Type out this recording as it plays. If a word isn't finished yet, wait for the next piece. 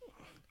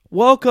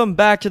Welcome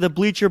back to the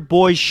Bleacher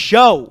Boys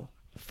Show.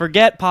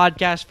 Forget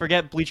podcast,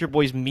 forget Bleacher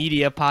Boys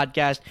Media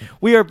podcast.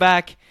 We are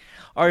back,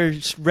 our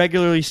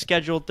regularly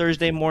scheduled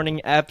Thursday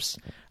morning eps.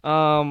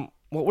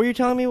 What were you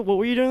telling me? What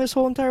were you doing this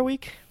whole entire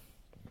week?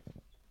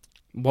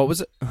 What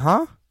was it?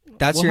 Huh?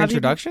 That's What your have you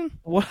introduction?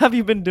 What have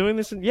you been doing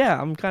this? Yeah,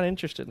 I'm kind of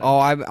interested now. Oh,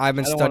 I've been I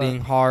don't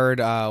studying hard,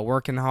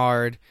 working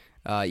hard,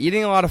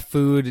 eating a lot of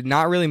food,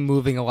 not really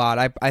moving a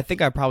lot. I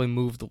think I probably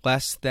moved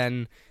less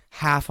than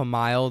half a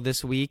mile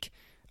this week.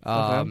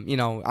 Okay. You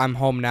know, I'm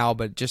home now,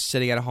 but just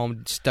sitting at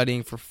home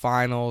studying for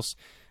finals,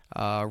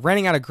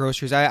 running out of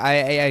groceries. I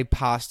ate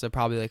pasta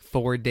probably like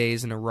 4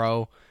 days in a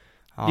row.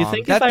 Do you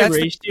think if I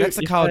raced you, that's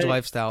the college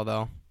lifestyle,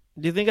 though.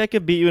 Do you think I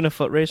could beat you in a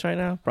foot race right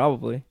now?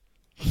 Probably.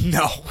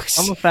 No.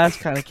 I'm a fast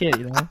kind of kid,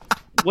 you know?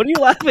 What are you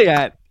laughing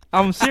at?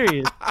 I'm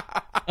serious.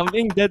 I'm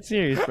being dead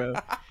serious, bro.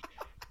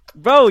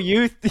 Bro,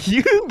 you.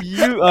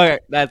 Alright,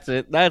 that's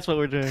it. That's what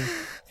we're doing.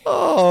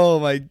 Oh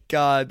my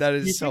god, that Do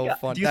is you so think,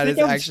 fun. do you That think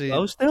is I'm actually.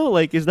 slow still?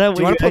 Like, is that what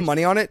Do you want to put actually-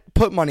 money on it?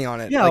 Put money on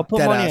it. Yeah, like, I'll put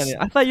dead money ass. on it.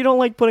 I thought you don't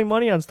like putting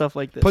money on stuff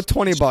like this. Put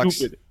 20 bucks.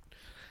 Stupid.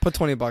 Put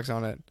 $20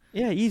 on it.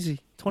 Yeah, easy.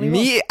 20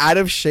 Me bucks. out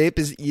of shape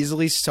is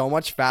easily so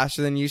much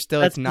faster than you.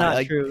 Still, That's it's not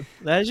like true.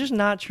 That is just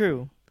not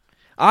true.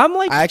 I'm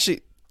like, I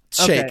actually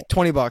shake Okay.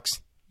 $20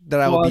 that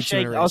I well, will I'll beat you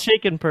in shake. a I'll race.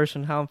 shake in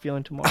person. How I'm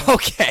feeling tomorrow.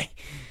 Okay.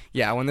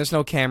 Yeah, when there's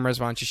no cameras,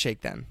 why don't you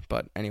shake then?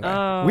 But anyway,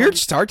 Um, weird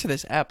start to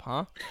this ep,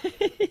 huh?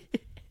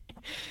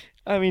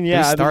 I mean, Can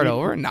yeah. we start I mean,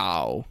 over?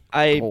 No.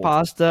 I ate Cold.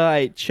 pasta. I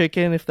ate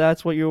chicken. If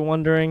that's what you were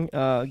wondering,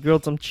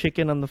 grilled some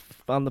chicken on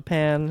the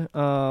pan.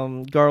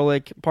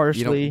 Garlic, You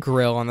parsley. don't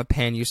grill on the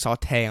pan. You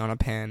saute on a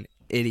pan,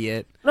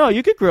 idiot. No,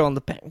 you could grill on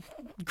the pan.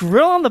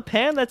 Grill on the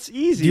pan. That's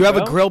easy. Do you have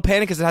bro. a grill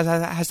pan? Because it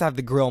has to have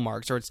the grill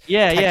marks, or it's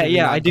Yeah. technically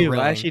not I do.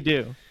 grilling. I actually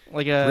do.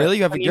 Like a Really?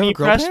 You have a panini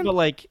grill press, pan? but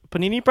like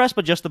panini press,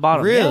 but just the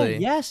bottom. Really?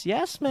 Yeah,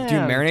 yes, man. Do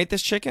you marinate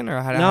this chicken,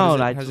 or how No,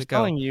 does I it, how's was it go?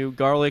 telling you,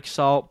 garlic,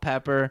 salt,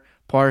 pepper,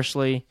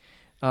 parsley,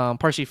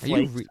 parsley Are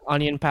you flakes,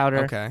 onion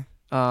powder, Okay.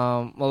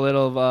 a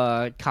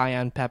little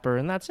cayenne pepper,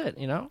 and that's it.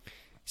 You know,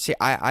 See,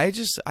 I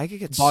could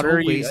get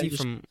butter. so lazy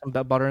just from.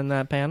 some butter in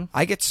that pan.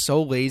 I get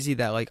so lazy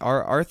that like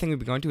our thing we've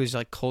been going to is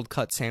like cold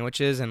cut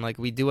sandwiches, and like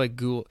we do like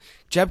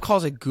Jeb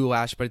calls it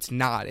goulash, but it's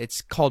not.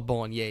 It's called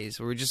bolognese.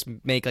 Where we just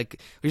get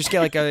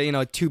like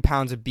a 2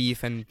 pounds of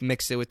beef and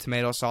mix it with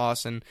tomato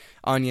sauce and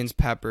onions,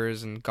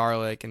 peppers, and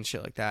garlic and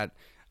shit like that,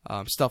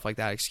 stuff like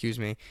that. Excuse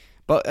me.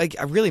 But like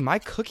my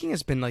cooking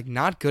has been like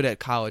not good at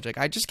college. Like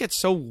I just get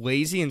so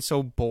lazy and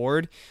so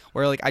bored,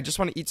 where like I just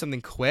want to eat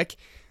something quick.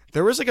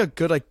 There was like a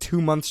good like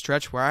 2-month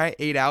stretch where I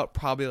ate out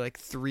probably like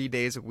 3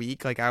 days a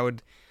week. Like I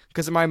would,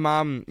 because my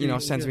mom,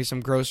 sends me some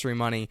grocery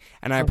money,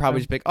 and I'd probably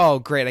just be like, oh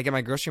great, I get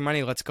my grocery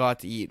money, let's go out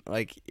to eat.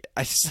 Like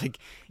I just like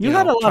You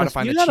had a try lot to of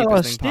find you the had a lot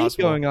of cheapest steak thing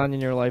possible. going on in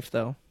your life,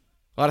 though.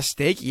 A lot of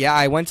steak? Yeah,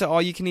 I went to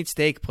all you can eat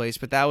steak place,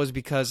 but that was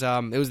because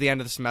it was the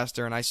end of the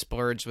semester and I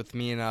splurged with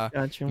me and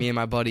Gotcha. me and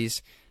my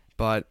buddies.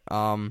 But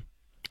I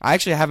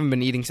actually haven't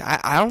been eating.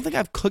 I don't think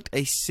I've cooked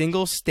a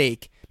single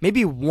steak,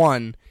 maybe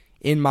one,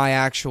 in my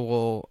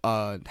actual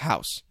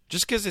house.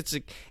 Just because it's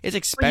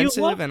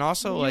expensive and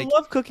also you like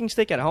love cooking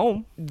steak at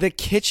home. the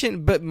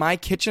kitchen. But my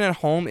kitchen at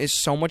home is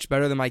so much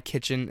better than my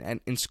kitchen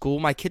in school.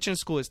 My kitchen in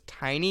school is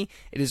tiny.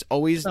 It is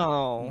always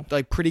No.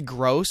 like pretty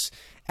gross,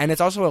 and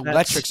it's also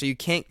electric, so you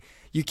can't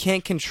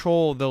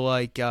control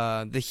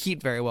the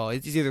heat very well.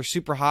 It's either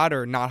super hot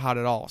or not hot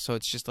at all. So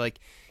it's just like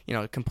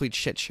a complete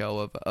shit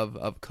show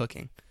of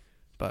cooking.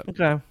 But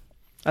Okay.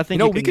 I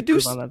think we could do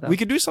improve on that, though. we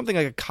could do something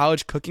like a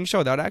college cooking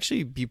show. That would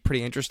actually be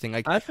pretty interesting.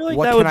 Like I feel like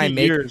what that can would I be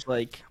make? yours.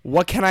 Like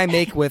What can I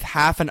make with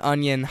half an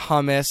onion,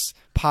 hummus,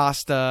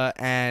 pasta,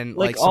 and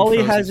like some all he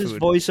frozen has is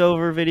food?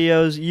 voiceover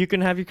videos. You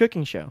can have your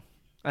cooking show.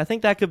 I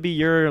think that could be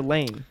your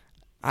lane.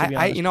 be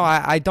honest.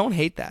 I don't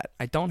hate that.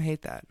 I don't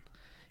hate that.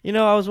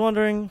 I was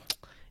wondering,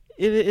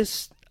 it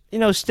is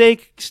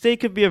steak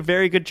could be a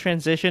very good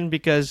transition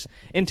because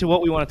into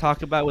what we want to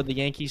talk about with the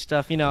Yankees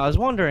stuff. I was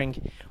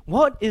wondering,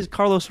 what is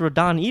Carlos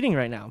Rodon eating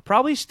right now?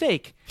 Probably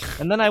steak.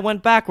 And then I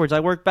went backwards. I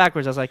worked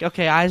backwards. I was like,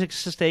 okay,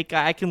 Isaac's a steak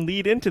guy. I can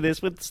lead into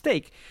this with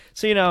steak.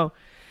 So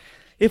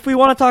if we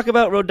want to talk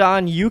about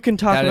Rodon, you can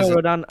talk That about is a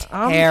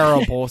Rodon.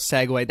 Terrible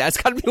segue. That's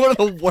got to be one of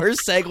the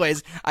worst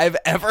segues I've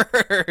ever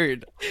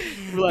heard.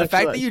 The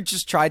fact that you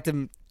just tried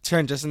to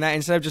turn just in that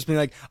instead of just being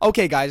like,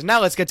 okay, guys, now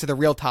let's get to the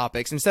real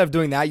topics. Instead of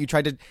doing that, you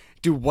tried to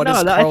do what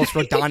is Carlos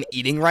Rodon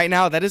eating right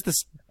now? That is the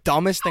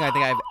dumbest thing I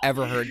think I've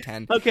ever heard,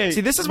 Ken. Okay. See,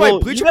 this is why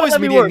Bleacher Boys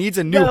Media needs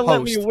a new host.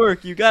 Let me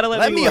work. You gotta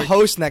let me work.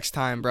 host next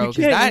time, bro,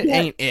 because that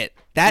ain't it.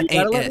 That You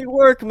ain't gotta let it. me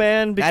work,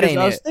 man. Because ain't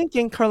I was it.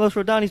 thinking Carlos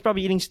Rodon, he's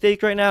probably eating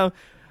steak right now.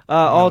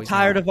 All he's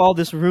tired not. of all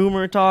this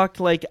rumor talk.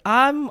 Like,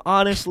 I'm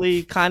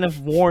honestly kind of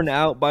worn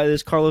out by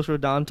this Carlos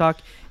Rodon talk.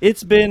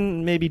 It's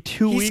been maybe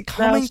 2 He's weeks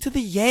coming now. to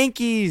the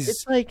Yankees.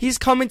 It's like- he's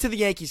coming to the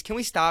Yankees. Can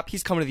we stop?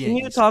 He's coming to the Can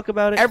Yankees. you talk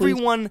about it, please?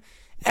 Everyone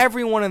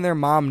Everyone and their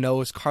mom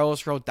knows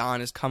Carlos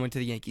Rodon is coming to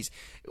the Yankees.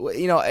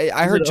 You know, I Is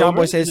heard it John over?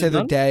 Boy say Is this it the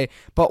other done? day,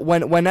 but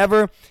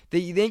whenever the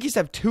Yankees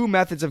have two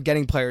methods of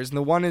getting players, and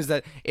the one is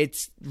that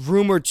it's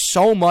rumored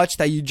so much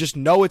that you just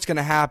know it's going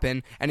to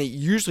happen, and it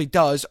usually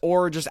does,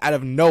 or just out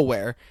of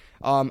nowhere.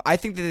 I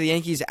think that the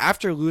Yankees,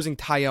 after losing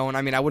Tyone,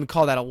 I mean, I wouldn't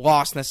call that a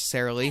loss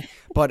necessarily,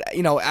 but,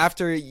 you know,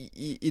 after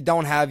you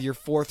don't have your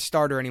fourth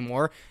starter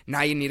anymore,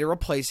 now you need to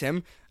replace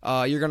him.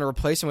 You're going to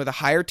replace him with a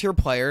higher tier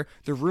player.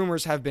 The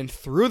rumors have been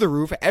through the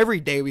roof. Every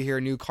day we hear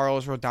a new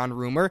Carlos Rodon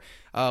rumor.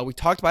 We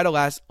talked about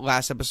it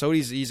last episode.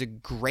 He's a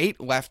great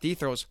lefty,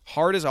 throws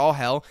hard as all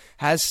hell,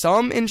 has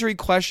some injury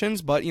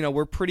questions, but, you know,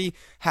 we're pretty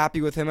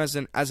happy with him as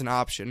an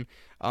option.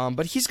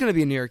 But he's going to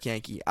be a New York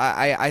Yankee.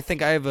 I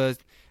think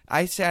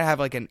I say I have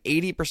like an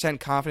 80%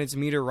 confidence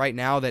meter right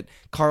now that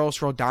Carlos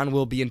Rodon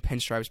will be in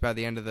pinstripes by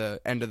the end of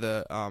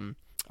the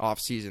off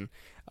season.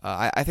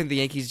 I think the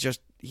Yankees just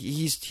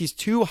he's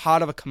too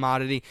hot of a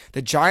commodity.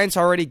 The Giants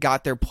already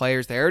got their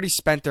players. They already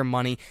spent their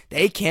money.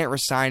 They can't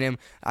resign him.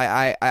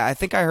 I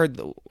think I heard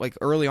like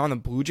early on the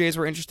Blue Jays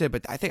were interested,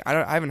 but I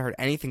haven't heard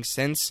anything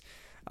since.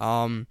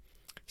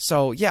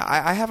 So yeah,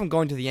 I have him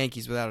going to the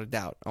Yankees without a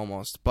doubt,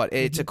 almost. But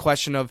it's a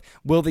question of,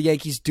 will the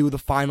Yankees do the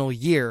final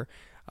year?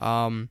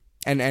 Or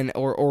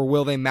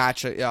will they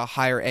match a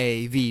higher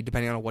AAV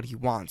depending on what he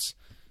wants?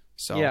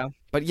 So Yeah.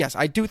 But yes,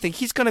 I do think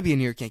he's going to be a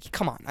New York Yankee.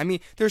 Come on, I mean,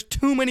 there's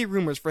too many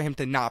rumors for him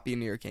to not be a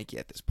New York Yankee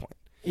at this point.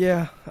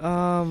 Yeah,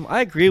 I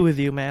agree with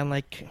you, man.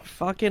 Like,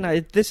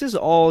 this is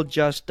all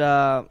just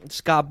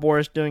Scott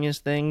Boras doing his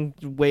thing,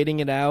 waiting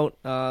it out,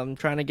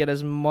 trying to get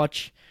as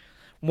much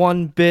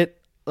one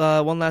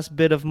last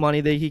bit of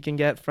money that he can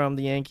get from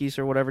the Yankees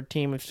or whatever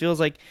team. It feels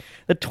like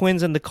the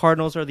Twins and the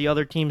Cardinals are the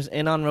other teams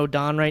in on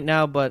Rodon right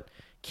now, but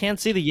can't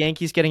see the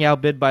Yankees getting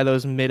outbid by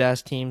those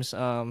mid-ass teams,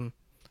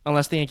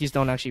 unless the Yankees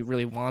don't actually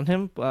really want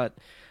him. But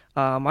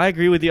I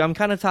agree with you. I'm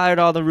kind of tired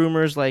of all the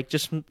rumors. Like,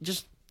 just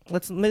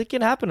let's make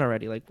it happen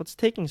already. Like, what's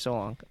taking so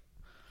long?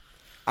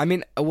 I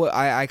mean,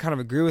 I kind of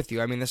agree with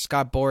you. I mean, the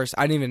Scott Boras,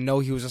 I didn't even know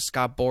he was a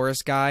Scott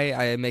Boras guy.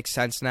 It makes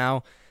sense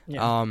now.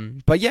 Yeah.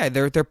 But yeah,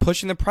 they're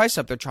pushing the price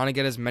up. They're trying to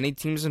get as many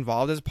teams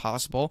involved as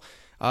possible.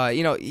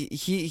 You know,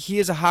 he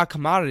is a hot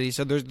commodity,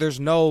 so there's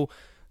no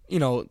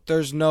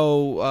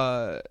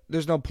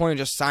point in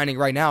just signing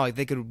right now. Like,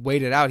 they could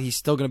wait it out. He's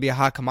still going to be a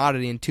hot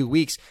commodity in 2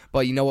 weeks.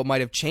 But you know what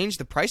might have changed?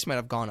 The price might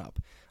have gone up.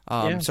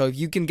 So if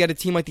you can get a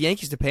team like the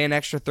Yankees to pay an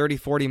extra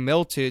 30-40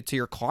 mil to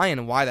your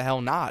client, why the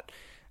hell not?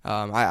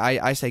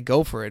 I say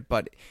go for it.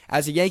 But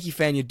as a Yankee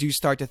fan, you do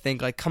start to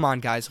think, like, come on,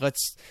 guys,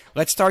 let's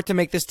start to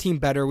make this team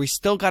better. We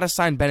still got to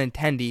sign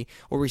Benintendi,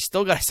 or we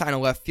still got to sign a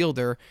left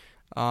fielder.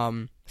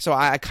 So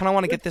I kind of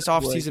want to get this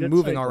offseason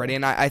moving already.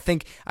 And I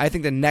think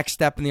the next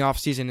step in the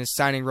offseason is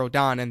signing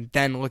Rodon and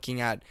then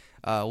looking at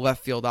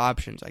left field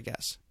options, I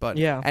guess. But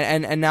Yeah.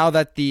 And now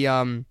that the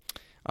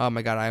oh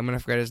my God, I'm gonna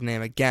forget his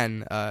name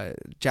again.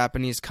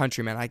 Japanese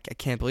countryman. I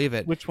can't believe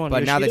it. Which one?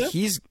 But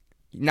Yoshida?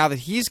 now that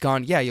he's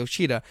gone, yeah,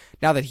 Yoshida.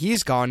 Now that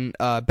he's gone,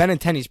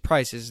 Benintendi's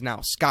price is now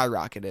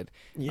skyrocketed.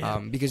 Yeah.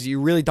 Because you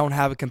really don't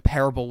have a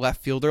comparable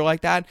left fielder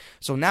like that.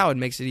 So now it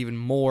makes it even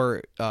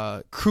more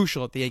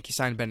crucial that the Yankees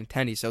sign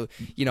Benintendi. So,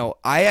 you know,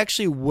 I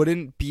actually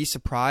wouldn't be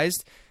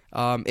surprised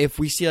if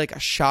we see like a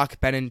shock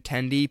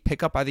Benintendi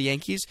pickup by the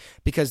Yankees,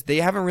 because they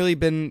haven't really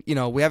been, you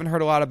know, we haven't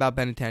heard a lot about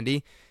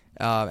Benintendi.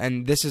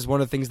 And this is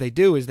one of the things they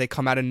do, is they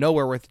come out of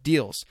nowhere with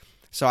deals.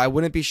 So I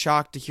wouldn't be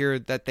shocked to hear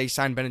that they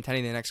sign Benintendi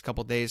in the next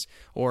couple of days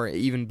or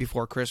even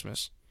before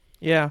Christmas.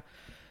 Yeah.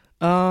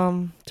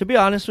 To be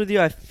honest with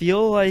you, I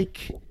feel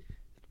like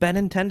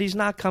Benintendi's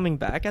not coming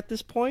back at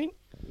this point.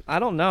 I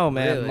don't know,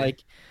 man. Really?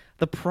 Like,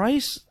 the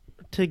price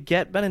to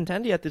get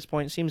Benintendi at this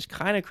point seems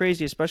kind of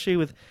crazy, especially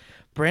with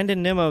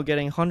Brandon Nimmo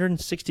getting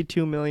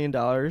 $162 million.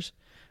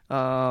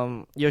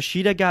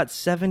 Yoshida got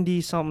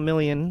 70-something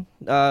million,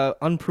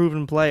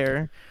 unproven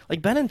player.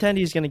 Like,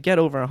 Benintendi is going to get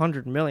over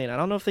 100 million. I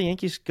don't know if the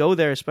Yankees go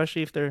there,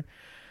 especially if they're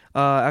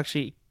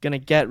actually going to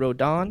get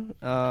Rodon.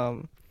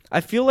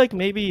 I feel like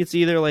maybe it's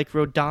either like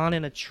Rodon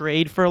in a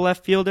trade for a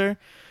left fielder,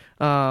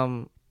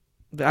 Or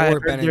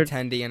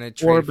Benintendi in a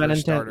trade for a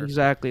starter.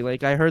 Exactly.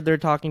 Like, I heard they're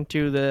talking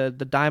to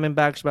the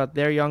Diamondbacks about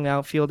their young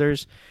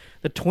outfielders,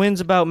 the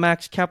Twins about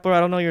Max Kepler. I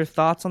don't know your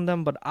thoughts on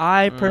them, but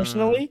I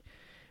personally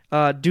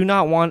do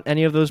not want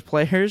any of those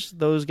players.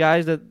 Those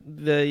guys that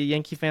the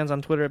Yankee fans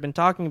on Twitter have been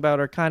talking about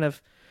are kind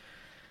of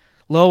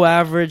low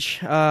average,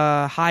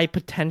 high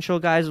potential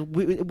guys.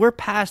 We're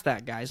past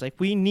that, guys. Like,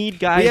 we need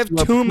guys. We have who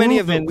are too many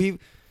of proven. them.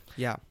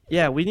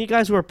 Yeah, we need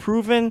guys who are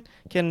proven,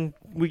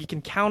 we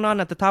can count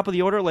on at the top of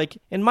the order. Like,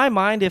 in my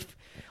mind, if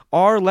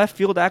our left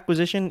field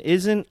acquisition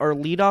isn't our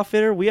leadoff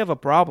hitter, we have a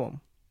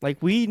problem. Like,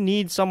 we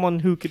need someone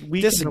who can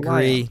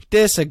rely on.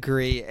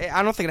 Disagree.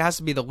 I don't think it has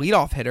to be the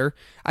leadoff hitter.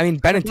 I mean,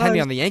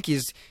 Benintendi on the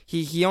Yankees,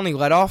 he only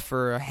led off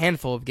for a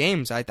handful of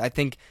games. I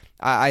think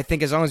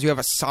as long as you have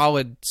a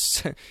solid,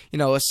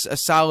 a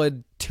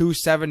solid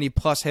 270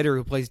 plus hitter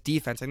who plays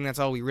defense, I think that's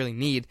all we really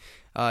need.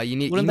 You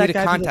need a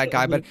contact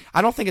guy, but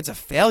I don't think it's a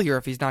failure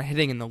if he's not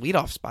hitting in the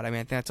leadoff spot. I mean,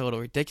 I think that's a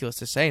little ridiculous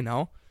to say.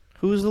 No.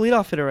 Who's the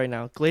leadoff hitter right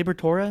now? Gleyber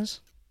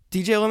Torres?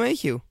 DJ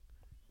LeMahieu.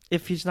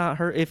 If he's not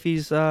hurt, if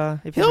he's He'll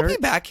hurt? be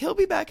back. He'll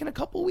be back in a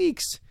couple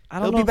weeks. I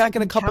don't He'll know be if back you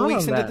in a can couple count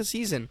weeks on into that. the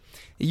season.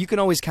 You can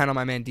always count on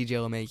my man DJ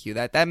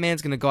LeMahieu. That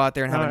man's gonna go out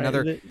there and have All right,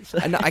 another.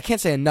 but- I can't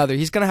say another.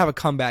 He's gonna have a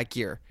comeback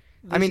year.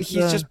 I mean,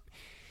 This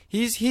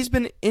is, he's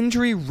been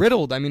injury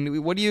riddled. I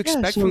mean, what do you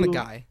expect from the so,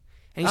 guy?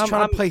 And he's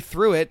trying to play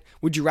through it.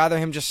 Would you rather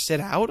him just sit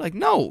out? Like,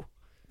 no.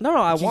 No,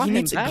 I He want him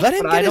needs- back, let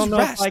him but get I don't his know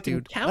rest, if I can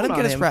dude. count Let him on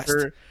get his rest.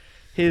 for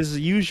his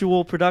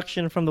usual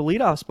production from the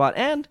leadoff spot.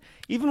 And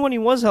even when he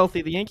was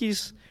healthy, the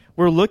Yankees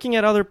were looking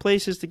at other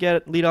places to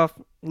get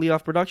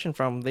leadoff production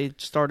from. They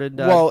started.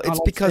 Well, it's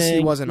because he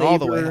Donaldson, wasn't all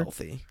the way Gleyber.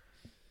 healthy.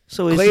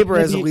 So is Gleyber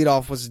he as a gonna be,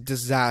 leadoff was a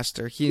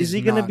disaster. is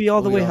he going to not be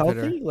all the a way leadoff healthy?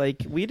 hitter.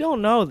 Like, we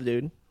don't know,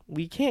 dude.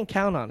 We can't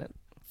count on it.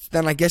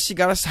 Then I guess you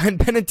got to sign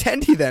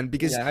Benintendi then,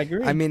 because Yeah, I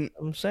agree. I mean,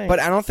 I'm saying, but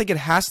I don't think it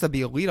has to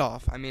be a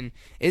leadoff. I mean,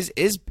 is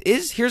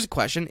here's a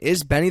question: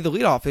 is Benny the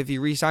leadoff if he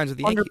re-signs with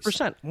the Yankees?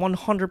 100%,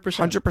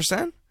 100%.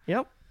 100%.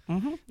 Yep.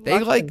 Mm-hmm. They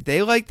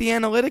like the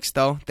analytics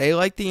though. They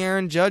like the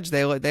Aaron Judge.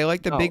 They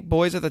like the No. big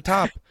boys at the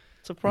top.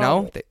 It's a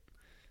problem.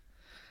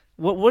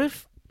 No, What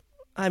if?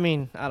 I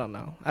mean, I don't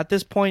know. At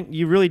this point,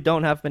 you really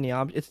don't have many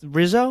options. It's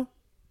Rizzo.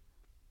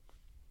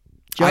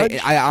 Judge.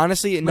 I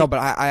honestly no, but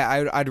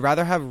I'd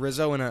rather have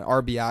Rizzo in an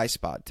RBI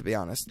spot, to be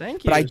honest.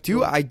 Thank you.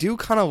 But I do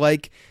kind of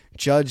like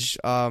Judge,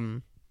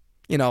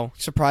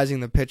 surprising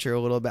the pitcher a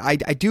little bit. I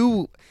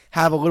do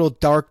have a little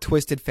dark,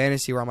 twisted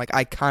fantasy where I'm like,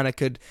 I kind of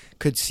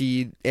could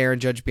see Aaron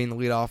Judge being the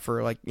leadoff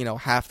for like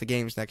half the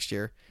games next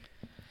year.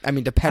 I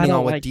mean, I depending don't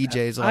on what like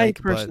DJ's that. like.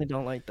 I personally But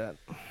don't like that.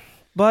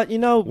 But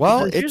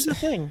Well, here's the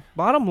thing.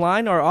 Bottom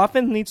line, our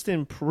offense needs to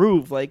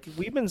improve. Like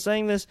we've been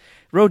saying this,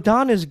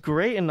 Rodon is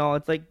great and all.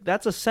 It's like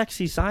that's a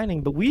sexy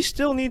signing, but we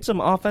still need some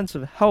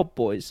offensive help,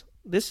 boys.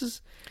 This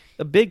is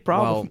a big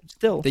problem Well,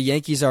 still. the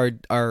Yankees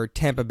are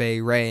Tampa Bay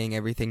Raying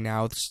everything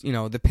now. It's,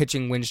 the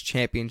pitching wins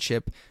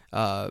championship.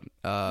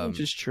 Which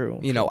is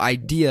true.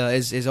 Idea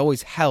is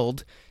always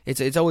held.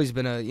 It's always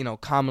been a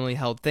commonly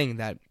held thing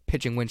that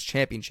pitching wins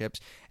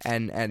championships,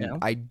 and Yeah.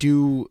 I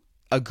do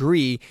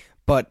agree.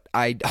 But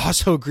I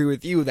also agree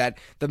with you that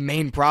the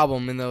main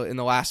problem in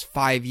the last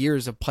 5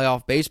 years of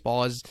playoff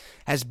baseball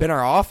has been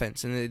our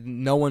offense, and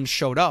no one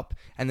showed up.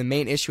 And the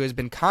main issue has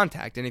been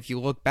contact. And if you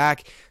look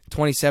back,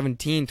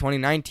 2017,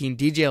 2019,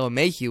 DJ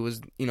LeMahieu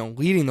was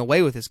leading the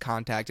way with his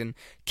contact and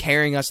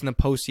carrying us in the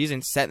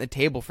postseason, setting the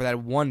table for that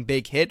one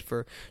big hit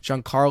for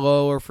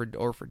Giancarlo or for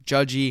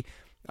Judgy.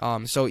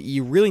 So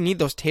you really need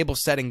those table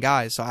setting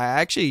guys. So I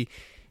actually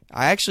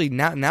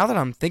now that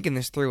I'm thinking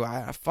this through,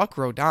 I fuck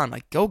Rodon.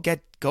 Like go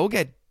get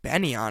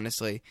Benny,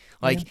 honestly.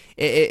 Like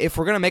if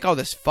we're gonna make all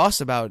this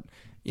fuss about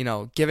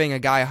giving a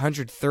guy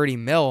 130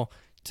 mil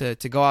to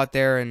go out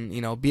there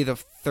and be the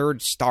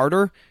third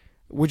starter,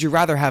 would you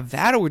rather have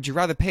that, or would you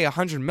rather pay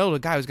 100 mil to a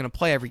guy who's gonna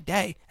play every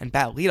day and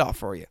bat leadoff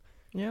for you?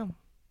 Yeah.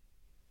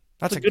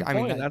 That's a good point.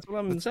 I mean, that's what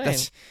I'm saying.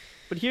 that's-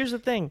 But here's the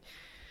thing: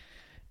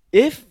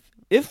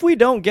 if we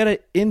don't get an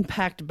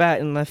impact bat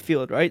in left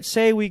field, right?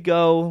 Say we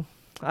go,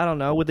 I don't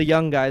know, with the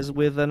young guys,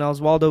 with an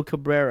Oswaldo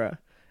Cabrera,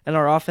 and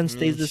our offense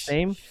stays the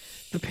same.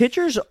 The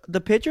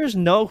pitchers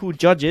know who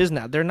Judge is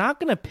now. They're not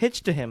gonna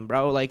pitch to him,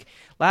 bro. Like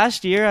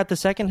last year, at the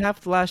second half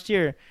of last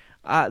year,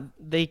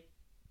 they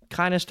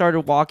kind of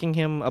started walking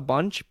him a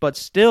bunch, but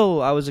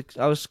still, I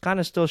was kind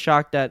of still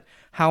shocked at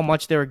how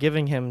much they were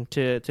giving him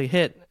to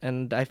hit.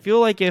 And I feel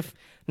like if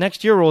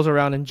next year rolls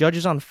around and Judge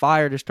is on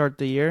fire to start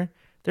the year,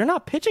 they're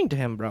not pitching to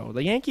him, bro.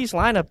 The Yankees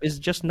lineup is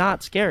just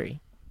not scary.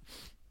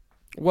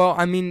 Well,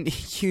 I mean,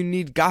 you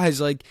need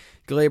guys like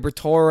Gleyber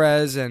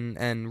Torres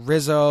and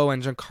Rizzo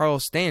and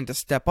Giancarlo Stanton to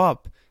step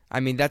up. I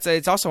mean,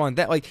 it's also on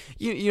that. Like,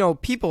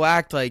 people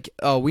act like,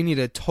 oh, we need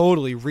to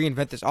totally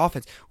reinvent this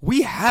offense.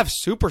 We have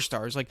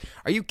superstars. Like,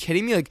 are you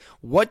kidding me? Like,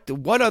 what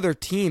other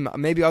team,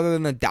 maybe other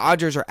than the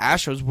Dodgers or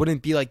Astros,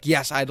 wouldn't be like,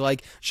 yes, I'd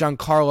like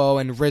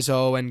Giancarlo and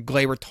Rizzo and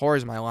Gleyber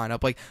Torres in my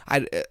lineup. Like,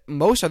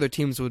 most other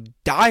teams would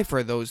die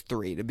for those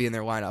three to be in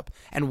their lineup.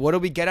 And what do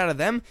we get out of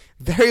them?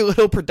 Very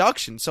little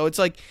production. So it's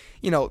like,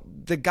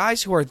 the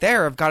guys who are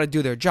there have got to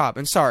do their job.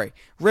 And sorry,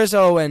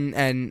 Rizzo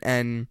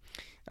and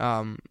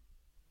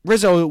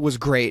Rizzo was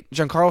great.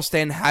 Giancarlo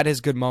Stanton had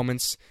his good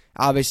moments.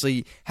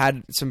 Obviously,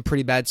 had some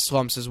pretty bad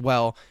slumps as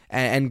well.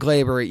 And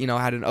Gleyber,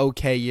 had an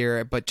okay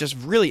year, but just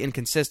really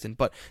inconsistent.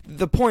 But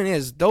the point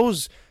is,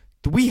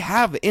 we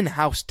have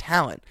in-house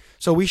talent,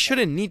 so we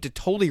shouldn't need to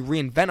totally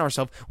reinvent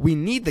ourselves. We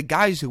need the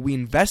guys who we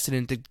invested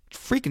in to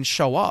freaking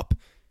show up.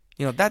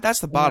 That's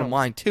the bottom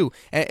line too.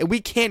 And we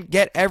can't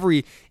get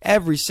every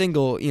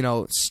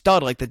single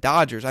stud like the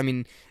Dodgers. I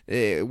mean,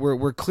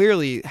 we're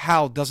clearly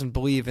Hal doesn't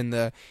believe in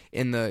the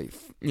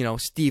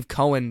Steve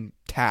Cohen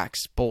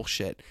tax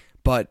bullshit.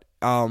 But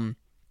and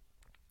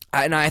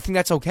I think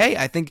that's okay.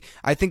 I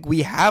think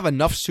we have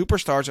enough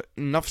superstars,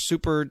 enough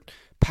super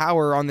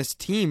power on this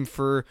team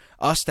for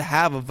us to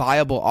have a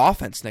viable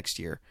offense next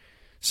year.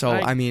 So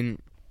I mean,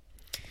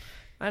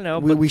 I know,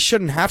 we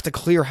shouldn't have to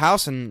clear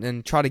house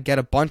and try to get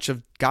a bunch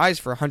of guys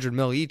for 100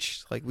 mil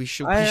each. Like we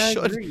should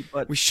agree,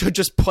 but we should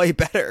just play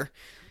better.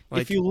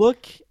 if you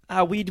look,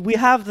 we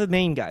have the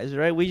main guys,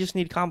 right? We just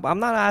need combo. I'm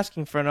not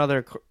asking for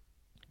another.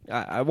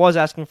 I was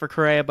asking for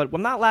Correa, but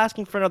I'm not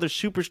asking for another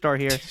superstar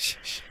here.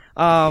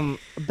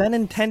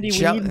 Benintendi,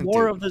 we need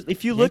more of this.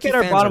 If you look at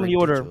our bottom of the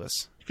order,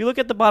 if you look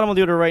at the bottom of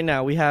the order right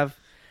now, we have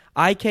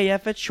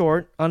IKF at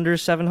short, under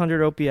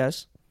 700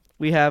 OPS.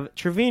 We have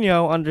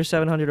Trevino, under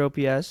 700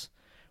 OPS.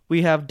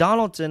 We have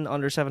Donaldson,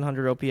 under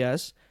 700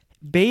 OPS.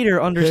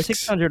 Bader, under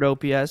 600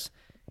 OPS.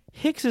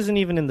 Hicks isn't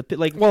even in the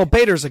like. Well,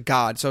 Bader's a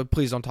god, so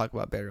please don't talk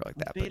about Bader like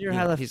that. Bader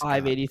had a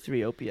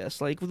 583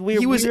 OPS. Like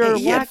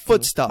he had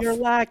foot stuff. We're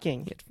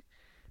lacking.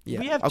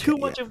 Yeah. We have too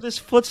much of this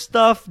foot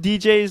stuff.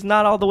 DJ's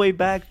not all the way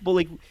back, but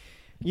like,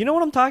 you know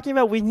what I'm talking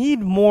about? We need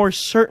more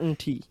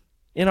certainty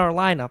in our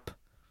lineup.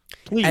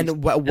 Please.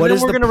 And what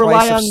is the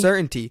price of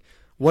certainty?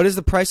 What is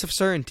the price of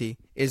certainty?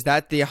 Is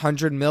that the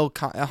 100 mil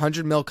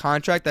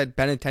contract that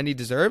Benintendi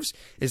deserves?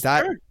 Is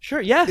that sure?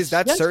 Yes. Is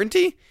that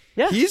certainty?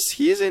 Yeah.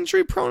 He's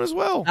injury prone as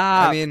well.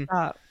 I mean,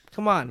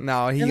 come on.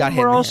 No, he got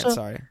hit in the hand.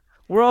 Sorry.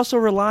 We're also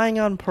relying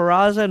on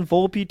Peraza and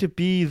Volpe to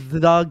be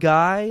the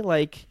guy.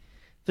 Like,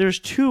 there's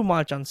too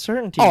much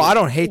uncertainty. Oh, I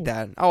don't hate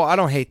that. I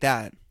don't hate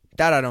that.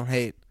 That I don't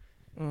hate.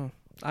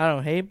 I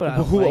don't hate, but I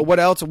don't like. What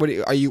else? Were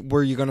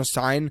you going to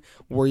sign?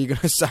 Were you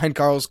going to sign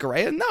Carlos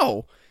Correa?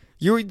 No.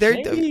 You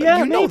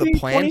know the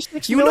plan.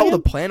 You know the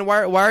plan.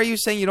 Why are you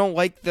saying you don't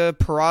like the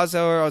Peraza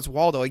or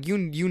Oswaldo? Like you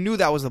knew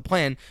that was the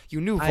plan.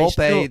 You knew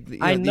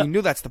Volpe. You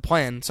knew that's the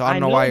plan. So I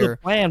don't know why you're the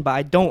plan, but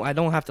I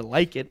don't have to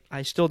like it.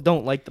 I still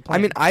don't like the plan.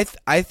 I mean,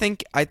 I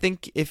think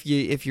if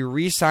you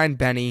re-sign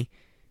Benny,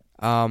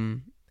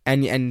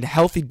 and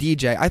healthy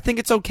DJ, I think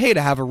it's okay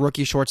to have a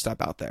rookie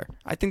shortstop out there.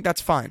 I think that's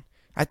fine.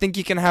 I think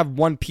you can have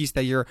one piece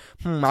that you're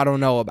I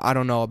don't know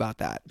about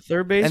that.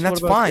 Third base, and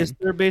that's fine. Is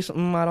third base?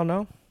 I don't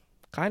know.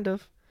 Kind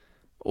of.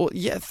 Well,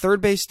 yeah,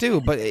 third base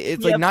too, but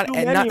it's like not.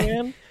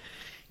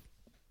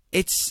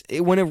 It's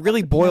when it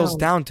really boils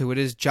down to it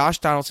is Josh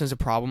Donaldson's a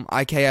problem,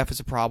 IKF is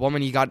a problem,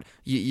 and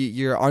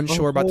you're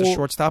unsure about the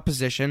shortstop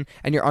position,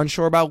 and you're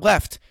unsure about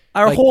left.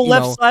 Our whole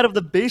left side of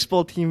the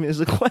baseball team is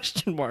a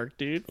question mark,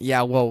 dude.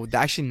 Yeah, well,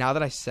 actually, now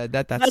that I said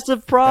that, that's a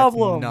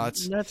problem.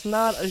 That's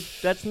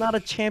nuts. That's not a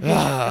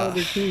championship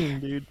caliber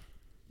team, dude.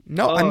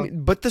 No, I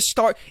mean, but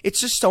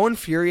it's just so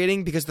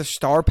infuriating because the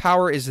star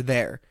power is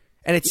there.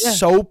 And it's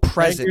so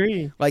present. I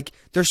agree. Like,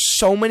 there's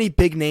so many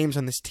big names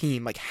on this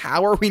team. Like,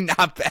 how are we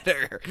not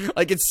better?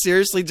 Like, it's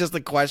seriously just a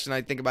question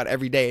I think about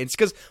every day. It's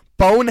because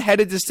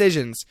boneheaded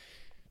decisions.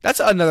 That's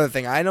another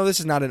thing. I know this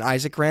is not an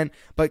Isaac rant,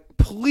 but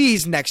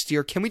please next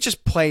year, can we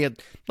just play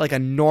like a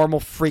normal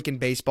freaking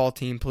baseball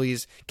team,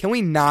 please? Can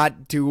we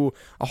not do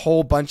a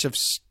whole bunch of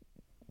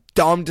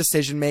dumb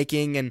decision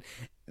making and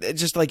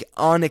just like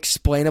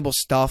unexplainable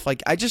stuff?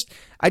 Like I just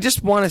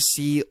want to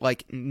see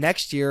like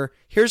next year.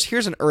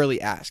 Here's an early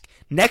ask.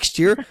 Next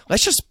year,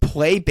 let's just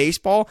play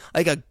baseball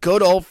like a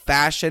good old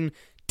fashioned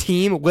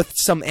team with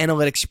some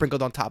analytics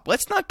sprinkled on top.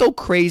 Let's not go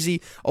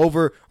crazy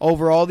over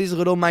all these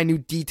little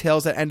minute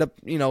details that end up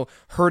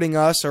hurting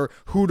us or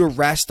who to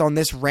rest on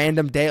this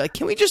random day. Like,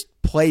 can we just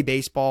play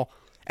baseball?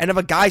 And if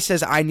a guy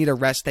says I need a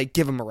rest day,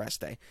 give him a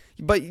rest day.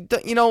 But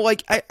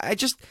like I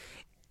just.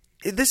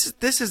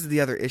 This is the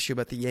other issue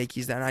about the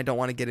Yankees that I don't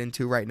want to get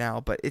into right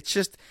now, but it's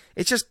just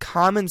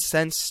common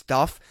sense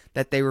stuff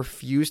that they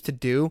refuse to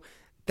do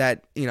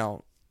that,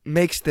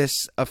 makes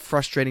this a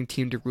frustrating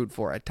team to root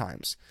for at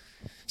times.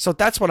 So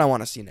that's what I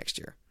want to see next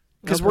year.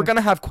 Because we're going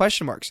to have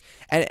question marks.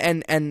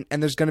 And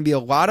there's going to be a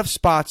lot of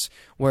spots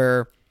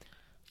where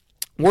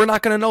we're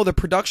not going to know the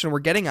production we're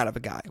getting out of a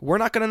guy. We're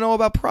not going to know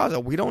about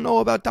Peraza. We don't know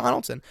about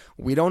Donaldson.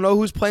 We don't know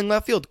who's playing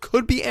left field.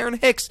 Could be Aaron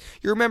Hicks.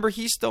 You remember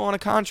he's still on a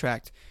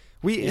contract.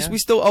 We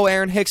still owe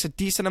Aaron Hicks a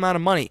decent amount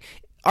of money.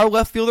 Our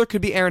left fielder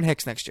could be Aaron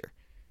Hicks next year.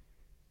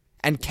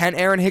 And can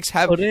Aaron Hicks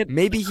have...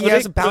 Maybe he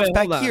has a bounce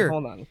back here.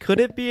 Hold on. Could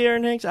it be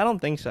Aaron Hicks? I don't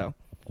think so.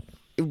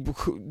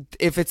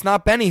 If it's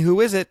not Benny, who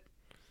is it?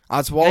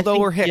 Oswaldo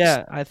or Hicks?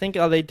 Yeah, I think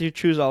they do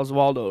choose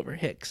Oswaldo over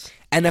Hicks.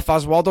 And if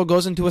Oswaldo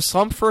goes into a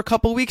slump for a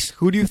couple weeks,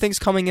 who do you think's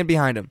coming in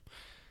behind him?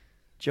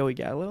 Joey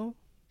Gallo?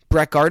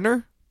 Brett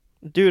Gardner?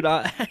 Dude,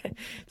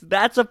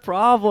 that's a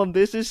problem.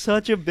 This is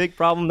such a big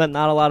problem that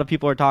not a lot of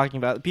people are talking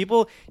about.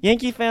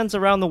 Yankee fans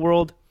around the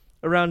world,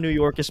 around New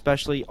York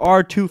especially,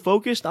 are too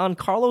focused on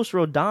Carlos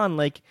Rodon.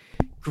 Like,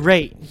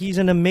 great. He's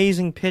an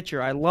amazing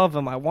pitcher. I love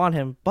him. I want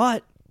him.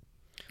 But,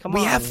 come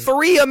on. We have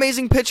 3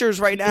 amazing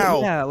pitchers right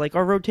now. Yeah, like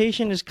our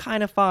rotation is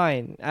kind of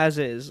fine as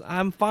is.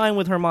 I'm fine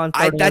with Herman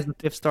starting as the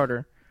 5th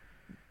starter.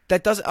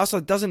 That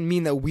doesn't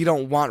mean that we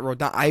don't want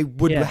Rodon. I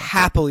would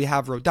happily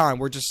have Rodon.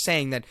 We're just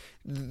saying that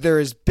there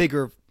is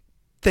bigger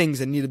things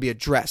that need to be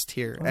addressed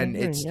here, and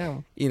it's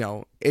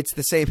it's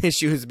the same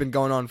issue has been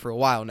going on for a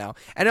while now.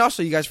 And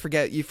also, you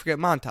forget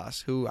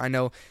Montas, who I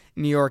know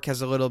New York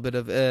has a little bit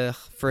of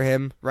for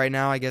him right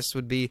now. I guess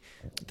would be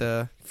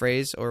the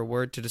phrase or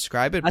word to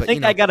describe it. I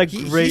think I got a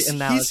great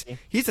analogy.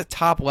 He's a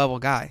top level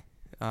guy.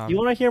 You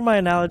want to hear my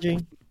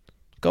analogy?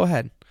 Go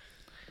ahead.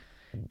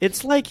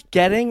 It's like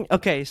getting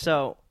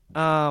so.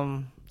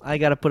 I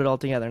got to put it all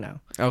together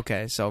now.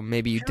 Okay, so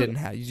maybe you didn't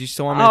have. You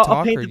still want me to talk?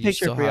 I'll paint or the you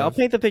picture still for you. I'll have-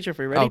 paint the picture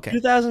for you. Ready? Okay.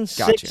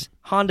 2006 Gotcha.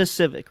 Honda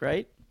Civic,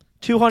 right?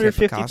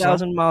 250,000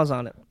 Picasso? miles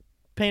on it.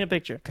 Paint a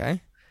picture.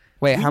 Okay.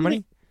 Wait, how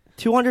many?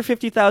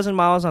 250,000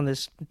 miles on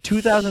this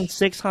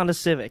 2006 Honda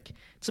Civic.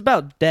 It's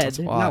about dead, That's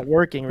a lot. not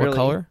working really. What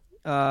color?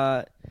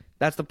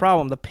 That's the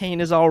problem. The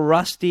paint is all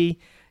rusty.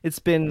 It's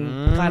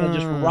been kind of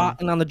just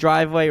rotten on the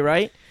driveway,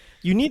 right?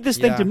 You need this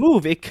thing Yeah. to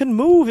move. It can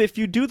move if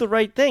you do the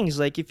right things.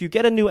 Like if you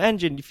get a new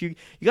engine, if you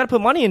got to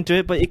put money into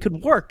it, but it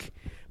could work.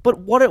 But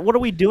what are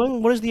we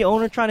doing? What is the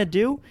owner trying to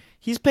do?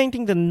 He's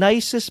painting the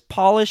nicest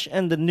polish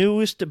and the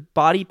newest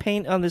body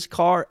paint on this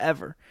car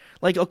ever.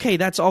 Like, okay,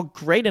 that's all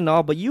great and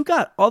all, but you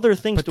got other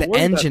things But to the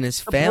worry about. engine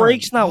is The failing.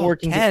 brake's not Oh,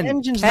 working. Ken, the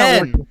engine's Ken.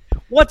 not working.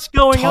 What's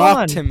going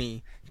on? Talk to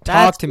me.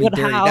 That's Talk to me, what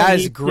Dirty. Hal That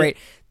needs is to- great.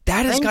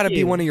 That has Thank got to be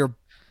you. one of your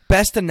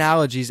best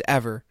analogies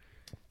ever.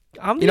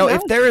 I'm You know, the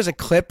if there is a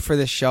clip for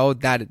this show,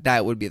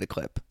 that would be the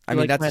clip. I You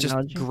mean, like my that's just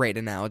analogy? great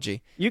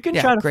analogy. You can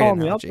Yeah, try to great follow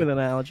me analogy. up with an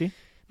analogy.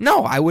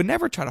 No, I would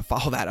never try to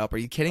follow that up. Are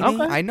you kidding me?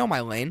 Okay. I know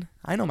my lane.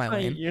 I know my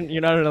lane.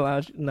 You're not an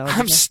analogy.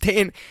 I'm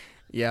staying.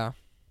 Yeah.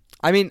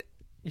 I mean,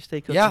 You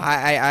stay cooking. yeah,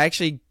 I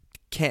actually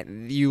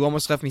can't. You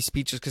almost left me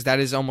speechless because that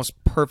is almost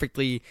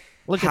perfectly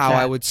Look at how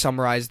that. I would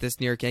summarize this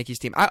New York Yankees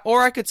team.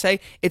 Or I could say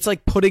it's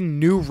like putting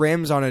new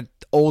rims on an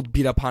old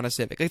beat up Honda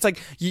Civic. It's like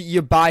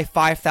you buy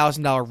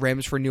 $5,000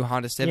 rims for a new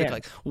Honda Civic. Yeah.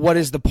 Like, what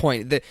is the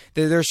point?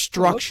 There's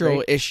structural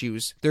great.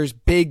 issues. There's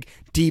big,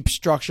 deep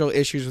structural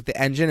issues with the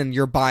engine, and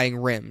you're buying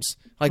rims.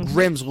 Like, Mm-hmm.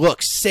 rims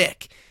look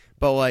sick,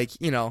 but like,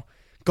 you know,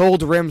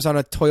 gold rims on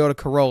a Toyota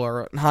Corolla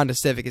or a Honda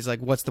Civic is like,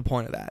 what's the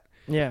point of that?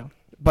 Yeah.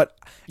 But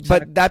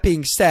Exactly. but that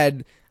being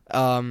said,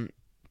 the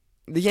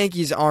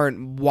Yankees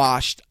aren't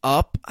washed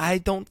up. I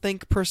don't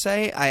think per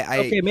se.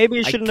 Okay, maybe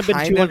it I shouldn't have been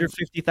kind of-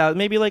 250,000.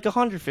 Maybe like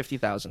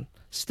 150,000.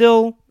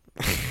 Still,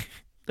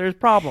 there's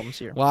problems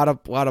here. a lot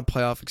of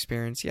playoff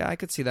experience. Yeah, I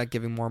could see that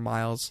giving more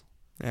miles.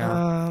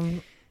 Yeah,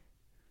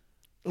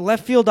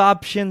 Left field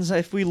options,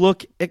 if we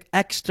look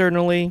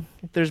externally,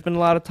 there's been a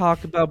lot of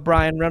talk about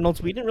Brian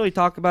Reynolds. We didn't really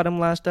talk about him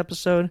last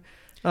episode.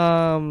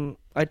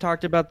 I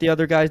talked about the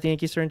other guys the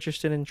Yankees are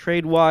interested in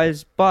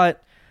trade-wise,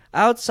 but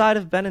outside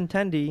of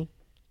Benintendi,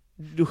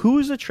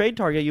 who's the trade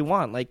target you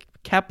want? Like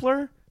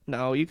Kepler?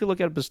 No, you could look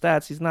at his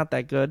stats. He's not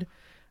that good.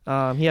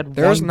 He had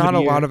there's one not good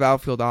a year. lot of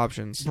outfield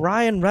options.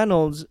 Brian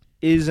Reynolds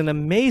is an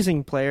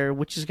amazing player,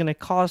 which is going to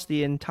cost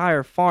the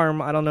entire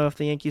farm. I don't know if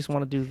the Yankees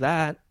want to do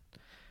that.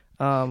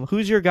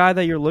 Who's your guy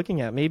that you're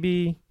looking at?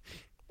 Maybe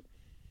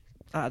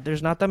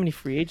there's not that many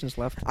free agents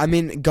left. I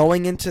mean,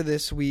 going into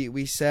this,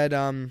 we said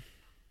the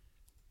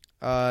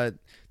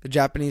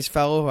Japanese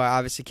fellow, who I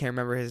obviously can't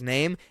remember his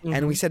name,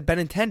 and we said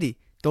Benintendi.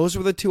 Those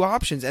were the two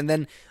options, and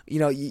then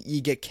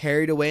you get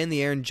carried away in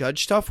the Aaron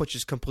Judge stuff, which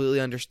is completely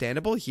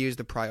understandable. He was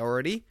the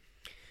priority.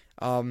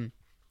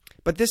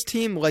 But this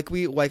team, like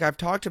I've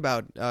talked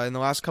about in the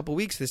last couple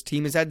weeks, this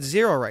team is at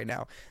 0 right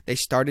now. They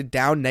started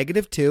down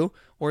 -2,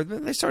 or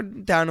they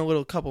started down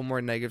a couple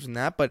more negatives than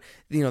that. But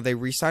they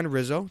re-signed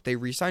Rizzo, they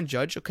re-signed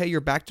Judge. Okay,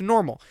 you're back to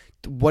normal.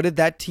 What did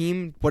that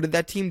team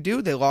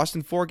do? They lost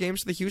in 4 games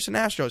to the Houston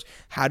Astros.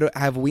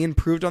 Have we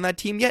improved on that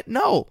team yet?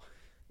 No.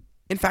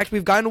 In fact,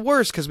 we've gotten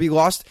worse because we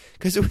lost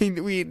because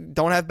we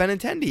don't have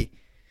Benintendi.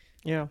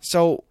 Yeah.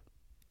 So.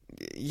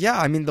 Yeah,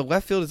 I mean, the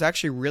left field is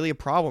actually really a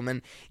problem.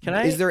 And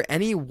is there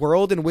any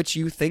world in which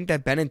you think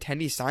that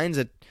Benintendi signs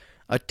a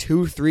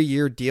 2-3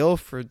 year deal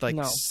for like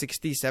No.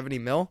 60, 70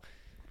 mil?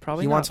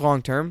 Probably He not. wants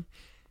long term.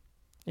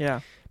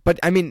 Yeah. But,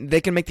 I mean,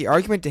 they can make the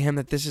argument to him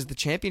that this is the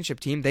championship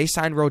team. They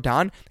signed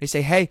Rodon. They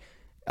say, hey,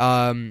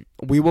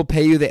 we will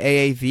pay you the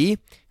AAV.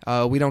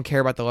 We don't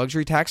care about the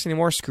luxury tax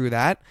anymore. Screw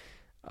that.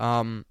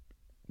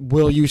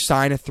 Will you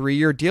sign a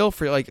 3-year deal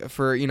for a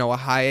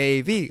high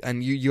AAV,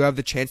 and you have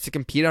the chance to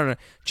compete on a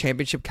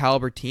championship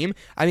caliber team?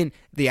 I mean,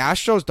 the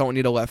Astros don't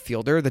need a left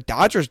fielder. The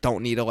Dodgers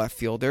don't need a left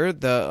fielder.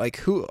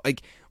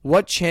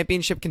 What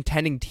championship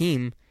contending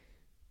team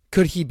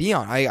could he be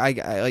on?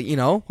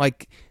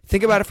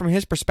 Think about it from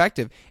his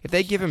perspective. If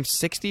they give him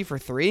 60 for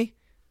 3,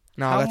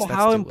 that's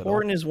how too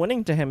important is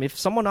winning to him? If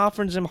someone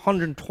offers him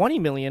 120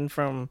 million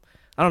from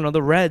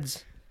the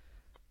Reds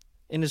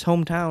in his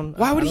hometown,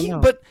 Why would I don't he? know.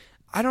 But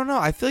I don't know.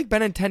 I feel like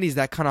Benintendi's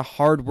that kind of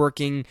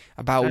hardworking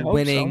I about hope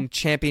winning so.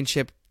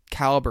 championship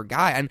caliber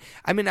guy. And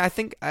I mean, I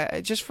think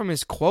just from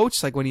his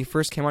quotes, like when he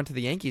first came onto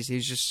the Yankees, he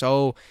was just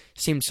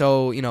seemed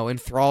so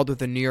enthralled with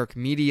the New York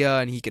media,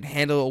 and he could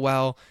handle it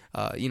well.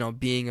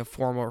 Being a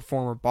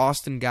former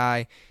Boston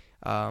guy.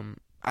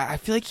 I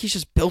feel like he's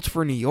just built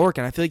for New York,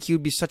 and I feel like he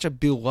would be such a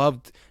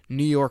beloved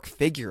New York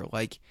figure.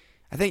 Like,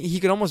 I think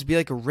he could almost be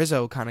like a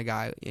Rizzo kind of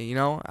guy.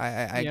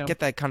 I Yeah. get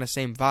that kind of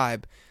same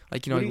vibe.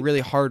 Like, What do you-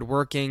 really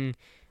hardworking.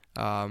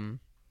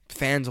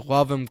 Fans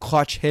love him.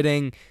 Clutch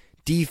hitting,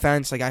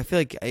 defense. Like, I feel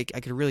like I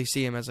could really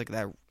see him as like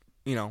that,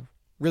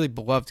 really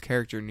beloved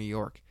character in New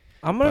York.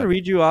 I'm going to But-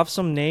 read you off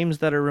some names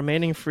that are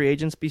remaining free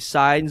agents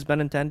besides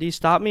Benintendi.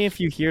 Stop me if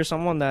you hear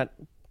someone that,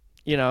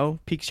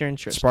 piques your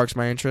interest. Sparks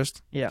my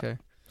interest. Yeah. Okay.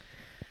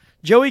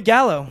 Joey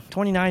Gallo,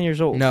 29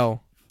 years old.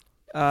 No.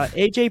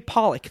 AJ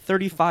Pollock,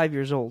 35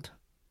 years old.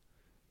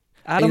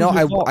 You Adam know,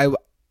 Duvall. I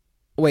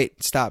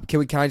wait. Stop.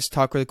 Can I just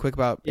talk really quick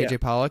about Yeah. AJ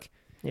Pollock?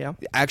 Yeah.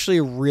 Actually,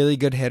 a really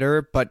good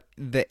hitter, but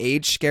the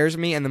age scares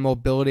me, and the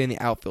mobility in the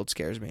outfield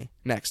scares me.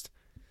 Next.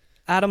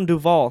 Adam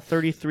Duvall,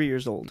 33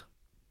 years old.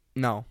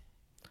 No.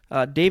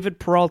 David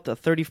Peralta,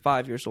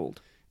 35 years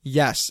old.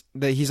 Yes.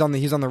 He's on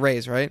the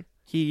Rays, right?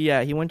 He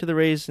went to the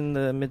Rays in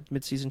the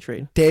mid-season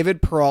trade.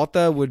 David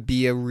Peralta would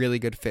be a really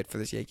good fit for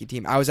this Yankee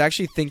team. I was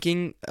actually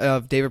thinking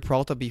of David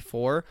Peralta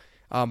before,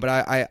 but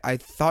I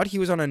thought he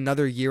was on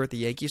another year with the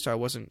Yankees,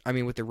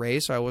 with the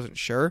Rays, so I wasn't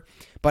sure.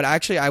 But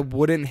actually, I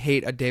wouldn't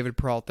hate a David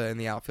Peralta in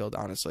the outfield,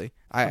 honestly.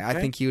 I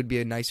think he would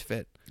be a nice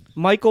fit.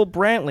 Michael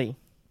Brantley.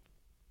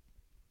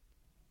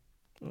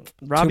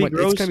 Robbie It's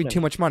going to be Grossman. too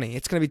much money.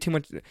 It's going to be too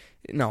much.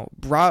 No,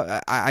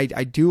 I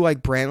do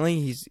like Brantley.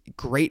 He's a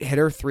great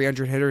hitter,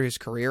 300 hitter his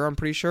career, I'm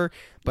pretty sure.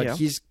 But Yeah.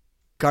 he's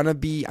going to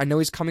be, I know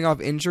he's coming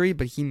off injury,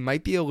 but he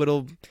might be a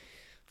little.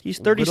 He's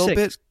 36. Little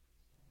bit.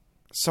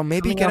 So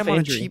maybe Coming get off him on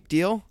injury. a cheap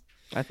deal.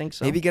 I think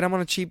so. Maybe get him on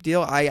a cheap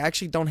deal. I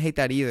actually don't hate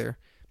that either.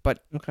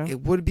 But Okay.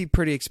 it would be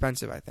pretty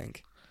expensive, I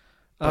think.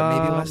 But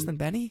maybe less than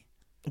Benny?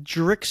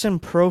 Jurickson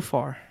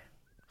Profar,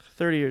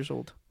 30 years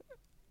old.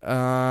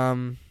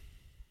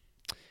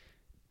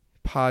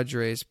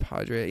 Padres.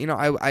 You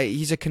know,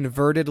 he's a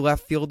converted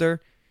left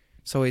fielder,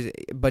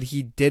 but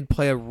he did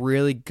play a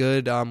really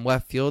good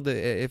left field,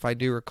 if I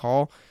do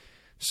recall.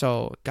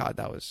 So, God,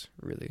 that was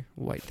a really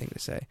white thing to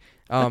say.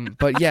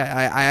 But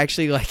yeah, I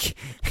actually like,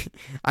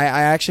 I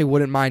actually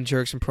wouldn't mind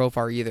Jurickson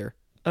Profar either.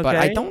 Okay. But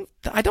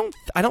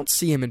I don't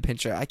see him in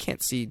pinstripe. I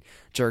can't see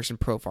Jurickson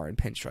Profar in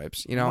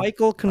pinstripes. You know,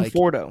 Michael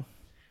Conforto.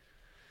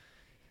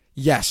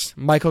 Yes,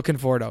 Michael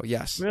Conforto.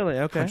 Yes, Really?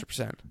 Okay.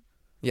 100%.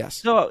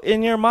 Yes. So,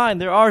 in your mind,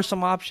 there are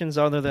some options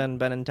other than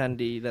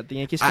Benintendi that the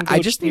Yankees can go I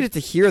just to. needed to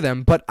hear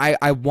them, but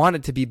I want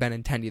it to be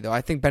Benintendi though. I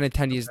think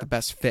Benintendi is the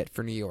best fit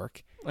for New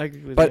York. I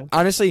agree with But you.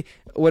 honestly,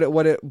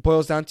 what it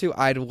boils down to,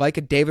 I'd like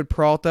a David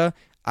Peralta.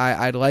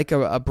 I'd like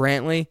a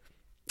Brantley,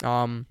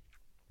 and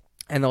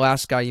the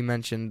last guy you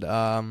mentioned.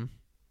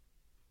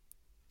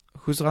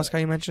 Who's the last guy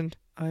you mentioned?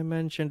 I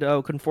mentioned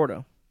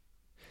Conforto.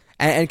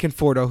 And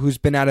Conforto, who's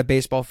been out of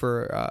baseball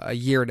for a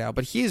year now.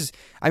 But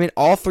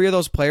all three of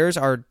those players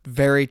are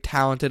very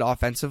talented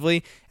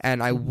offensively,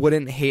 and I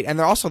wouldn't hate. And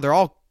they're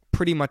all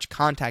pretty much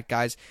contact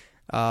guys.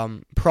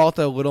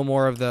 Peralta a little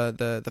more of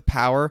the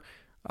power,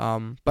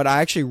 but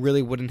I actually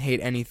really wouldn't hate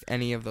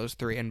any of those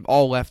three, and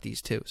all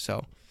lefties too.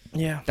 So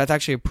Yeah. that's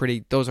actually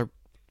those are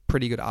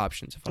pretty good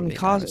options. If I'm being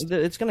honest.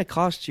 It's going to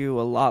cost you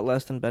a lot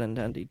less than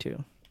Benintendi,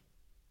 too.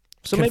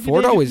 So maybe they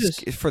Conforto do is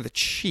this. for the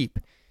cheap.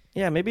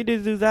 Yeah, maybe they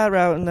do that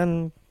route and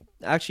then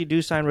actually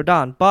do sign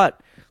Rodon.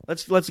 But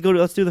let's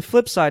do the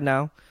flip side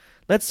now.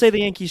 Let's say the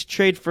Yankees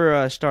trade for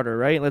a starter,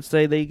 right? Let's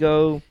say they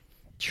go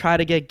try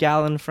to get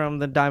Gallen from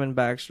the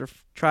Diamondbacks or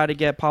try to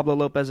get Pablo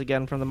Lopez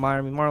again from the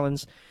Miami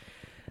Marlins.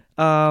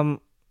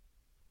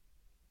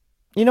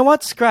 You know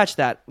what? Scratch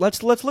that.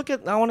 Let's look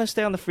at. I want to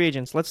stay on the free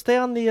agents. Let's stay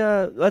on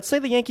the. Let's say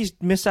the Yankees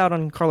miss out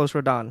on Carlos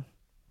Rodon.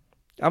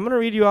 I'm gonna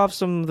read you off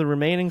some of the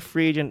remaining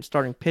free agent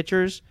starting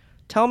pitchers.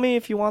 Tell me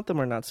if you want them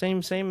or not.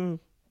 Same thing.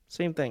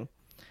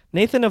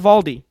 Nathan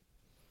Eovaldi,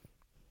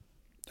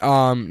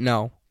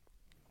 No.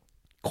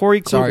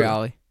 Corey Kluber, Sorry,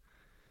 Ollie.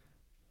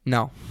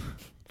 No.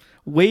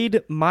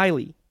 Wade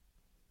Miley,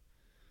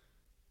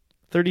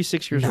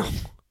 36 years old.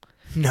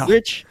 No.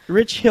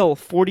 Rich Hill,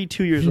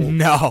 42 years old.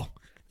 No.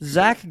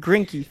 Zach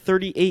Greinke,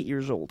 38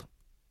 years old.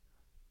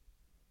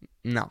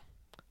 No.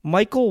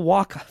 Michael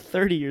Wacha,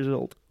 30 years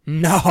old.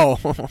 No.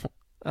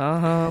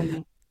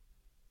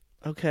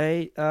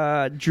 Okay.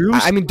 Drew.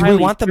 I mean, do we Smiley,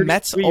 want the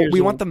Mets? 33 years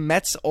We want old. the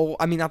Mets.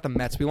 Not the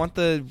Mets. We want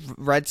the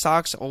Red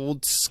Sox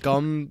old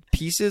scum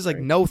pieces. Like,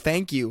 no,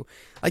 thank you.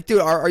 Like,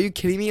 dude, are you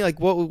kidding me? Like,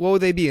 what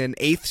would they be? An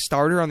eighth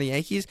starter on the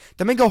Yankees?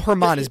 Domingo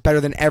Germán is better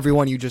than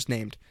everyone you just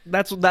named.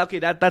 That's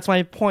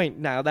my point.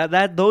 Now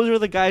that those are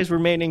the guys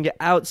remaining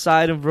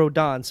outside of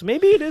Rodon. So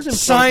maybe it is important.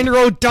 Sign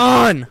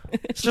Rodon.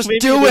 Just Maybe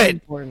do is it.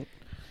 important.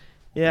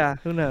 Yeah,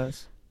 who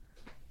knows?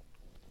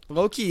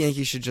 Low-key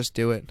Yankees should just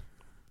do it.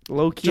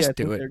 Low key, Just I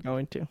think do it. they're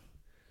going to.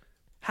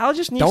 Hal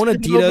just needs Don't to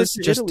go over Adidas,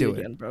 to just Italy do it.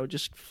 again, bro.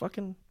 Just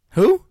fucking.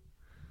 Who?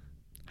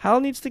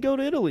 Hal needs to go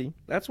to Italy.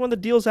 That's when the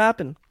deals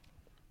happen.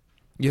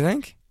 You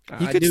think?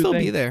 He I could do still be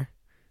think- there.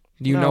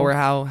 Do you No. know where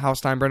Hal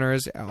Steinbrenner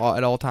is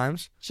at all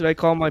times? Should I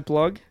call my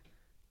plug?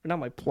 Or not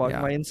my plug,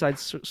 Yeah. my inside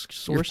Your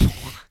source.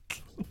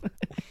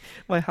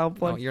 My Hal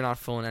plug. No, you're not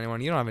fooling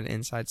anyone. You don't have an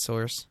inside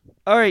source.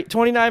 All right,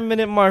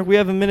 29-minute mark. We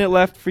have a minute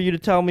left for you to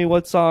tell me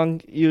what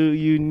song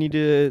you need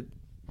to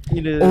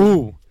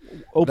Ooh,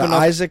 open the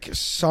up. Isaac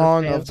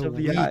song fans of the of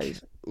the week.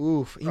 eyes.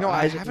 Oof. You The know,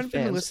 I eyes of the haven't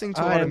been fans. listening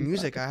to a lot of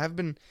music. I have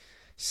been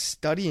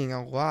studying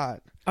a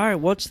lot. All right,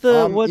 what's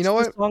the you know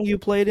what? song you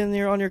played on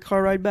your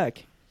car ride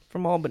back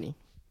from Albany?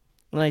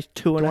 A nice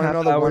 2.5 Do you want to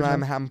know the hours.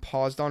 one I'm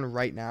paused on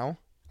right now?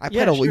 I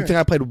Yeah, played sure. You think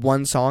I played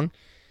one song?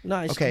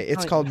 Nice. Okay,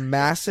 it's called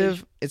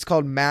Massive. It's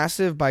called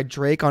Massive by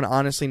Drake on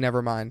Honestly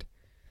Nevermind. I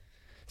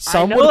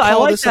Some would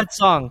call like this that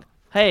song.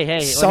 Hey,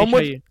 Some let me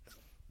would- show you.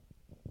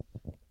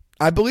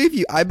 I believe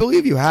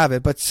you have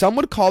it, but some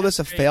would call this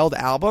a failed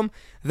album.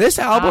 This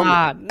album,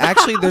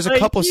 actually, there's a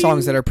couple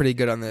songs that are pretty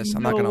good on this.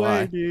 I'm not gonna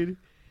lie, dude.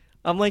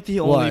 I'm like the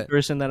only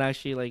person that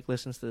actually like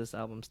listens to this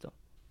album still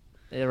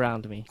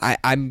around me.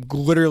 I'm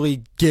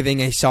literally giving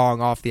a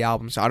song off the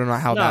album, so I don't know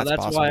how that's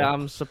possible.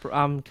 That's why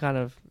I'm kind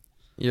of.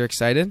 You're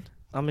excited?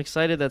 I'm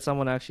excited that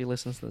someone actually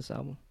listens to this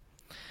album.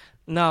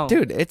 No,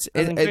 dude,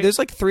 there's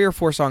like 3 or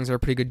 4 songs that are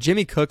pretty good.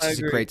 Jimmy Cooks is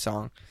a great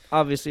song,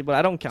 obviously, but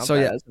I don't count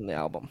that as in the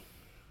album.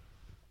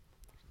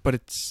 But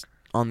it's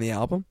on the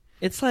album.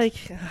 It's like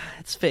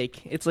it's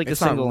fake. It's like a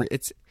single.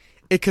 It's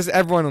because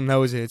everyone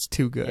knows it. It's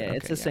too good. Yeah,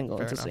 it's a single.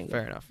 It's a single.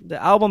 Fair enough.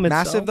 The album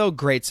itself, Massive though,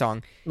 great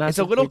song. It's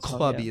a little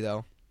clubby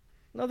though.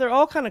 No, they're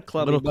all kind of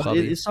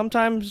clubby.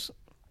 Sometimes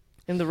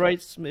in the right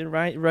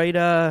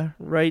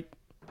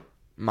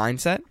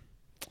mindset.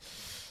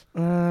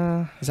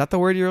 Is that the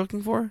word you're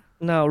looking for?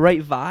 No,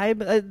 right vibe.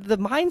 The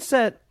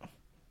mindset.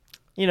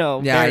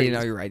 Yeah,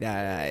 varies. you're right.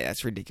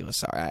 That's ridiculous.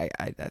 Sorry,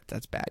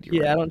 that's bad.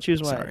 You're right. I don't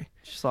choose my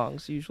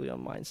songs usually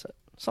on mindset.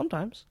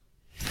 Sometimes,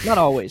 not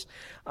always.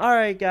 All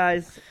right,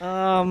 guys.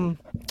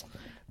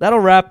 That'll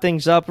wrap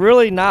things up.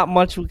 Really, not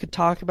much we could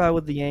talk about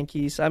with the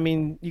Yankees. I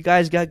mean, you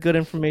guys got good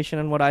information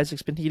on what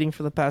Isaac's been eating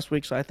for the past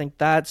week, so I think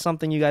that's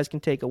something you guys can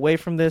take away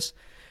from this.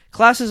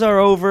 Classes are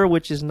over,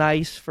 which is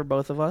nice for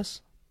both of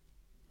us.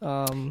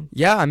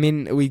 Yeah, I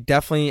mean,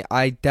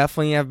 I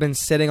definitely have been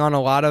sitting on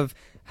a lot of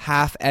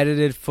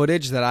half-edited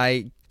footage that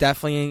I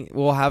definitely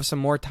will have some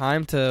more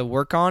time to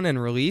work on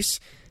and release.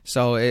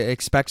 So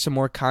expect some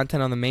more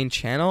content on the main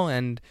channel.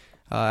 And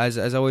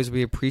as always,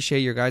 we appreciate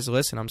your guys'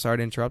 listen. I'm sorry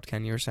to interrupt,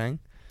 Ken. You were saying?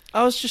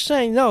 I was just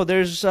saying, no.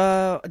 There's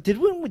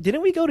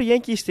didn't we go to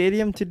Yankee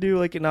Stadium to do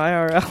like an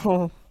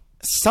IRL?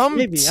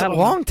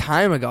 Long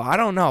time ago. I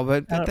don't know,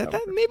 but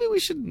maybe we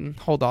should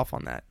hold off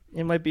on that.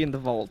 It might be in the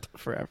vault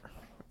forever.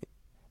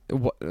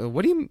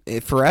 What do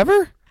you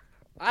forever?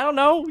 I don't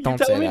know. Don't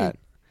say that.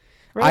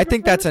 I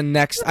think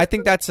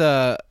that's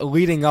a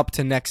leading up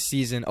to next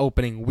season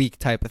opening week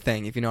type of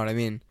thing, if you know what I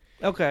mean.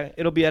 Okay,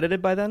 it'll be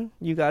edited by then.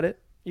 You got it.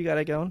 You got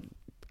it going.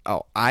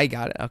 Oh, I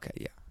got it. Okay,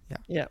 yeah.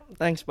 Yeah.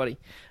 Thanks, buddy.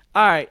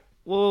 All right,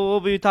 we'll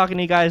be talking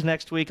to you guys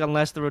next week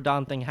unless the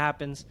Rodon thing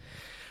happens.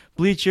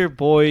 Bleacher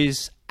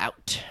Boys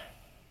out.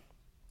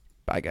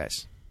 Bye,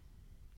 guys.